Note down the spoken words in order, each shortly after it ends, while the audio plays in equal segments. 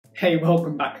Hey,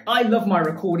 welcome back. I love my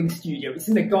recording studio. It's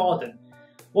in the garden.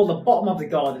 Well, the bottom of the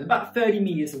garden, about 30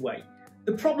 meters away.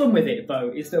 The problem with it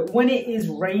though is that when it is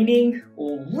raining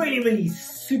or really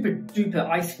super duper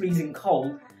ice freezing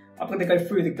cold, I've got to go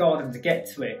through the garden to get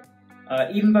to it.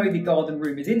 Even though the garden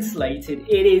room is insulated,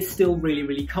 it is still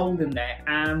really cold in there.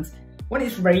 And when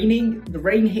it's raining, the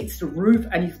rain hits the roof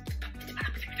and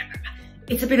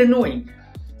it's a bit annoying.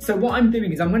 So what I'm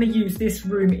doing is I'm going to use this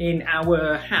room in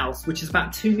our house, which is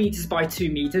about 2 meters by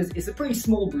 2 meters. It's a pretty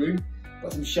small room.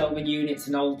 Got some shelving units,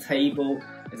 an old table.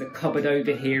 There's a cupboard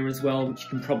over here as well, which you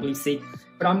can probably see.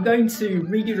 But I'm going to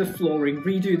redo the flooring,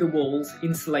 redo the walls,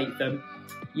 insulate them,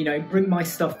 you know, bring my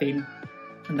stuff in.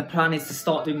 And the plan is to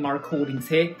start doing my recordings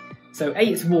here. So A,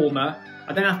 it's warmer.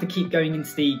 I don't have to keep going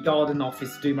into the garden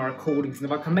office to do my recordings. And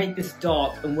if I can make this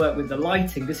dark and work with the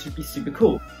lighting, this should be super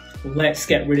cool. Let's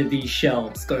get rid of these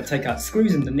shelves. Got to take out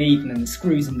screws underneath and then the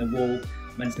screws in the wall.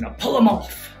 And then it's going to pull them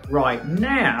off. Right,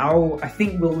 now I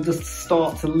think we'll just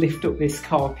start to lift up this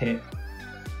carpet.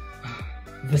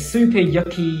 The super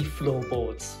yucky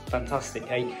floorboards. Fantastic,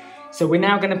 eh? So we're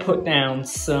now going to put down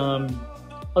some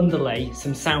underlay,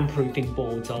 some soundproofing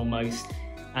boards almost.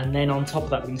 And then on top of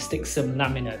that, we're going to stick some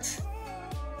laminate.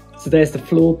 So there's the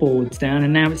floorboards down,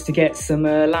 and now it's to get some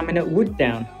laminate wood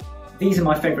down. These are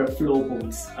my favourite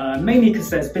floorboards, mainly because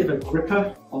there's a bit of a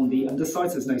gripper on the underside,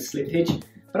 so there's no slippage.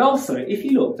 But also, if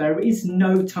you look, there is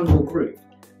no tunnel groove.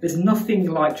 There's nothing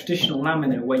like traditional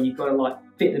laminate where you've got to like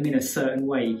fit them in a certain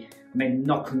way and then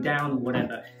knock them down or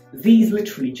whatever. These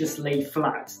literally just lay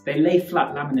flat. They lay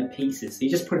flat laminate pieces. So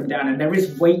you just put them down and there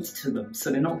is weight to them,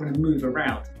 so they're not going to move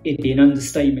around. It'd be an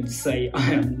understatement to say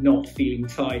I am not feeling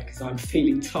tired, because I'm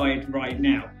feeling tired right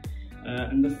now.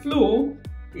 And the floor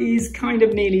is kind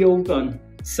of nearly all done.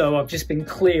 So I've just been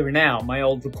clearing out my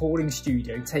old recording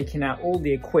studio, taking out all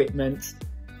the equipment,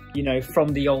 you know,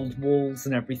 from the old walls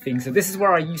and everything. So this is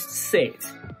where I used to sit.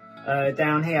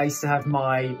 Down here I used to have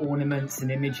my ornaments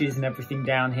and images and everything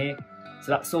down here.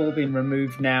 So that's all been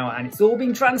removed now and it's all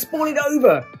been transported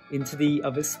over into the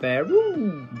other spare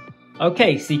room.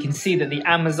 Okay, so you can see that the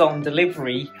Amazon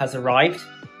delivery has arrived.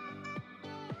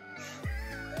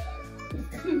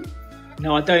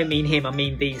 No, I don't mean him, I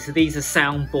mean these. So these are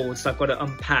soundboards, so I've got to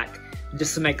unpack and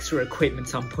just some extra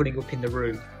equipment I'm putting up in the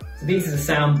room. So these are the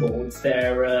soundboards.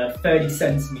 They're 30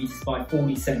 centimeters by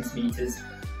 40 centimeters.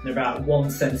 They're about 1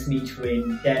 centimeter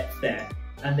in depth there.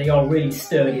 And they are really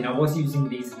sturdy. And I was using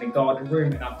these in the garden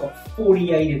room and I've got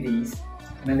 48 of these.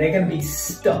 And they're going to be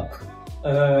stuck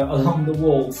along the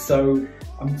walls. So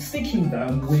I'm sticking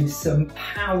them with some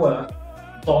power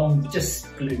bond,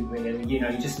 just glue really, you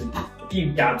know, just a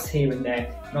few dabs here and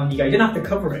there. And on you go. You don't have to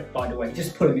cover it, by the way.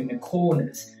 Just put them in the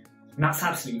corners. And that's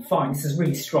absolutely fine. This is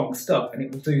really strong stuff and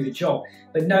it will do the job.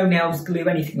 But no nails, glue,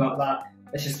 anything like that.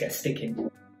 Let's just get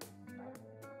sticking.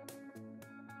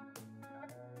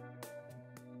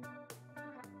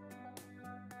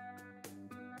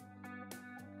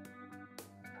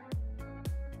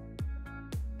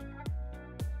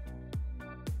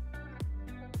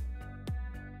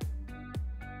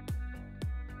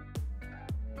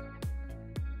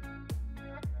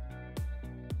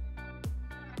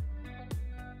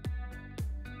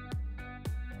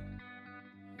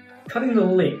 Cutting the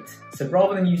lid, so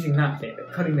rather than using that bit,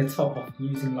 but cutting the top off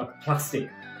using like a plastic,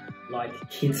 like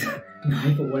kid's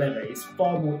knife or whatever, is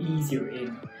far more easier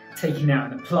in taking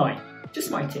out and applying.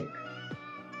 Just my tip.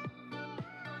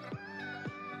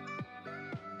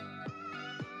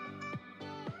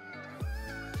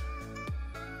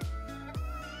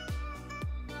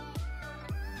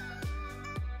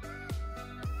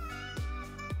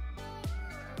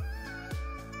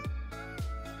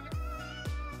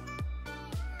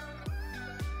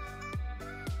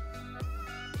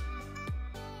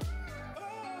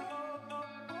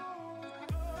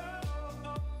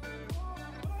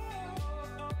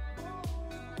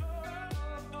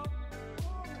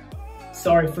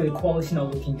 Sorry for the quality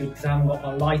not looking good because I haven't got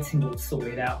my lighting all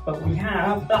sorted out, but we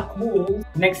have back wall.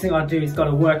 Next thing I do is got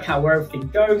to work out where everything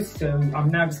goes, so I'm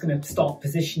now just going to start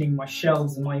positioning my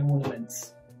shelves and my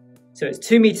ornaments. So it's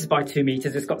 2 meters by 2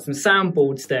 meters, it's got some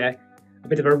soundboards there, a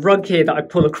bit of a rug here that I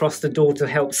pull across the door to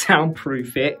help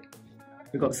soundproof it.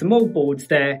 We've got some more boards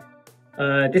there.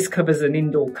 This covers an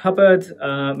indoor cupboard,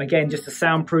 again just to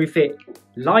soundproof it.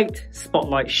 Light,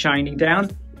 spotlight shining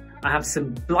down. I have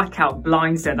some blackout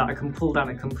blinds there that I can pull down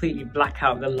and completely black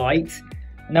out the light.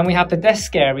 And then we have the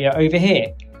desk area over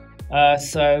here.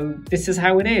 So this is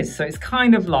how it is. So it's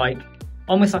kind of like,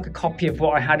 almost like a copy of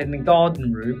what I had in the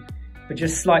garden room, but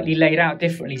just slightly laid out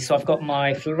differently. So I've got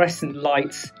my fluorescent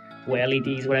lights, or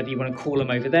LEDs, whatever you want to call them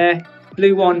over there.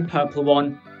 Blue one, purple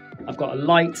one, I've got a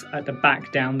light at the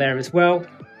back down there as well,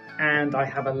 and I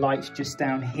have a light just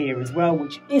down here as well,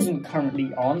 which isn't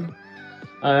currently on.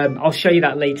 I'll show you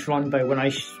that later on though when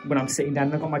I'm sitting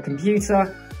down. I've got my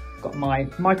computer, got my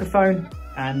microphone,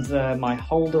 and my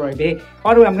holder over here.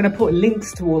 By the way, I'm going to put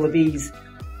links to all of these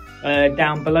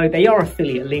down below. They are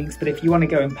affiliate links, but if you want to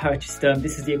go and purchase them,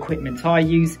 this is the equipment I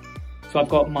use. So I've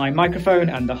got my microphone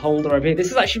and the holder over here.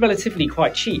 This is actually relatively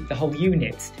quite cheap, the whole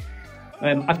unit.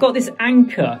 I've got this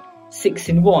Anchor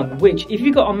 6-in-1, which if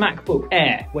you've got a MacBook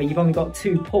Air where you've only got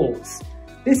 2 ports,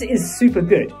 this is super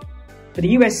good. For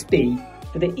the USB,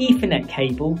 for the Ethernet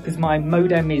cable, because my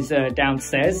modem is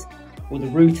downstairs, or the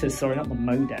router, sorry, not the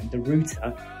modem, the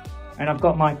router. And I've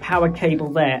got my power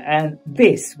cable there, and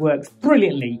this works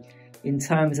brilliantly in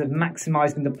terms of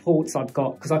maximizing the ports I've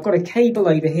got, because I've got a cable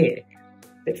over here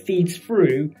that feeds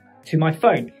through to my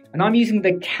phone. And I'm using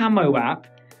the Camo app,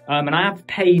 and I have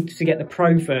paid to get the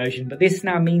Pro version, but this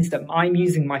now means that I'm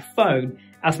using my phone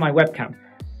as my webcam.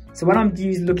 So when I'm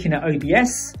looking at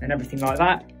OBS and everything like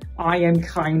that, I am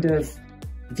kind of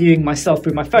viewing myself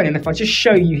through my phone. And if I just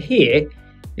show you here,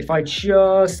 if I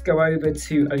just go over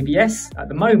to OBS at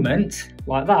the moment,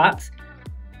 like that,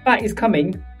 that is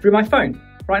coming through my phone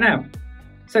right now.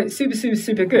 So it's super, super,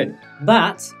 super good.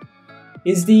 That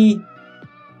is the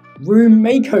room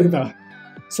makeover.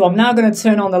 So I'm now going to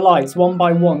turn on the lights one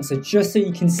by one, so just so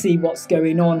you can see what's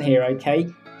going on here, okay?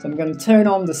 So I'm going to turn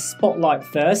on the spotlight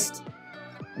first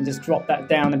and just drop that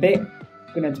down a bit.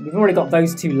 We've already got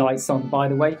those 2 lights on, by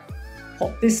the way.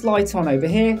 Pop this light on over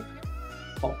here.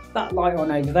 Pop that light on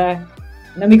over there.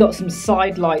 And then we got some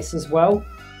side lights as well.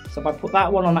 So if I put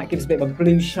that one on, that gives a bit of a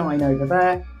blue shine over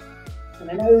there. And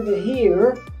then over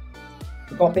here,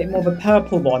 we've got a bit more of a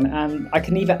purple one, and I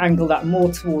can either angle that more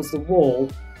towards the wall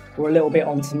or a little bit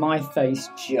onto my face,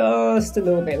 just a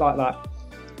little bit like that.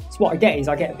 So what I get is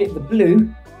I get a bit of the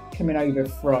blue coming over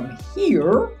from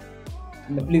here,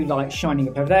 and the blue light shining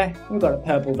up over there. We've got a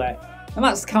purple there. And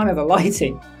that's kind of the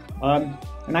lighting.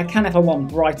 And I can, if I want,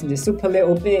 brighten this up a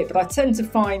little bit, but I tend to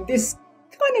find this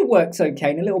kind of works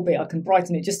okay. In a little bit, I can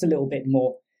brighten it just a little bit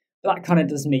more. But that kind of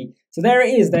does me. So there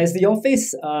it is. There's the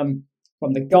office,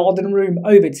 from the garden room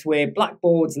over to here,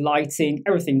 blackboards, lighting,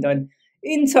 everything done.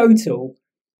 In total,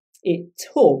 it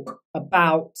took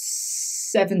about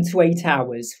 7 to 8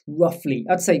 hours, roughly.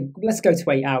 I'd say, let's go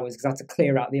to 8 hours, because I had to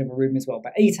clear out the other room as well.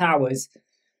 But 8 hours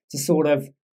to sort of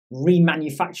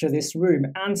remanufacture this room.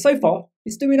 And so far,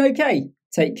 it's doing okay.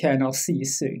 Take care, and I'll see you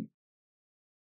soon.